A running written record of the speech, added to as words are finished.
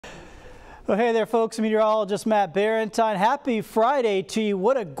Well, hey there, folks. Meteorologist Matt Barrentine. Happy Friday to you.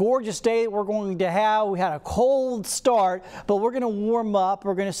 What a gorgeous day we're going to have. We had a cold start, but we're going to warm up.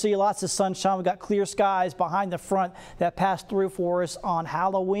 We're going to see lots of sunshine. We got clear skies behind the front that passed through for us on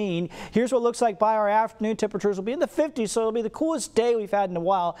Halloween. Here's what it looks like by our afternoon. Temperatures will be in the 50s, so it'll be the coolest day we've had in a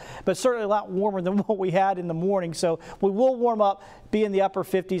while, but certainly a lot warmer than what we had in the morning. So we will warm up, be in the upper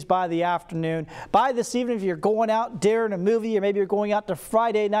 50s by the afternoon. By this evening, if you're going out during a movie or maybe you're going out to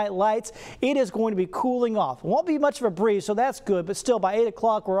Friday Night Lights, it is going to be cooling off. It won't be much of a breeze, so that's good, but still by 8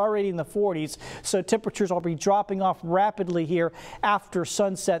 o'clock, we're already in the 40s, so temperatures will be dropping off rapidly here after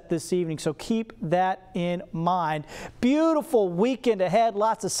sunset this evening, so keep that in mind. Beautiful weekend ahead,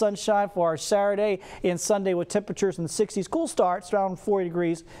 lots of sunshine for our Saturday and Sunday with temperatures in the 60s. Cool starts around 40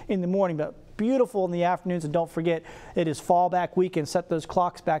 degrees in the morning, but beautiful in the afternoons. And don't forget, it is fallback weekend. Set those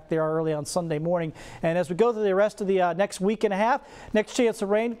clocks back there early on Sunday morning. And as we go through the rest of the next week and a half, next chance of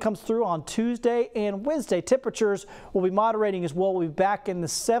rain comes through on Tuesday and Wednesday. Temperatures will be moderating as well. We'll be back in the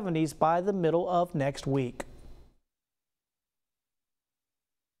 70s by the middle of next week.